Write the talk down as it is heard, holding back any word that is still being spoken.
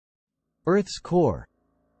Earth's core.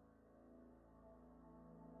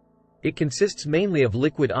 It consists mainly of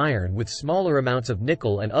liquid iron with smaller amounts of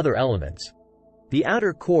nickel and other elements. The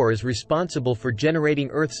outer core is responsible for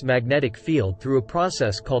generating Earth's magnetic field through a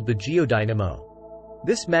process called the geodynamo.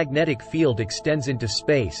 This magnetic field extends into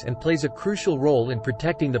space and plays a crucial role in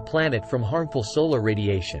protecting the planet from harmful solar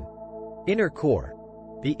radiation. Inner core.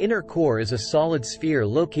 The inner core is a solid sphere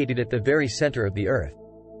located at the very center of the Earth.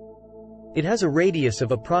 It has a radius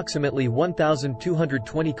of approximately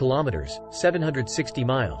 1,220 kilometers, 760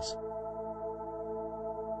 miles.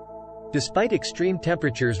 Despite extreme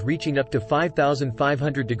temperatures reaching up to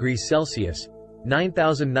 5,500 degrees Celsius,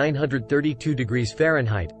 9,932 degrees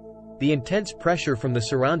Fahrenheit, the intense pressure from the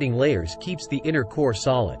surrounding layers keeps the inner core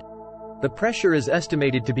solid. The pressure is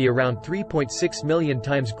estimated to be around 3.6 million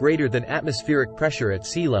times greater than atmospheric pressure at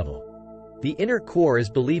sea level. The inner core is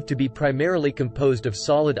believed to be primarily composed of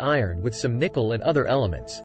solid iron with some nickel and other elements.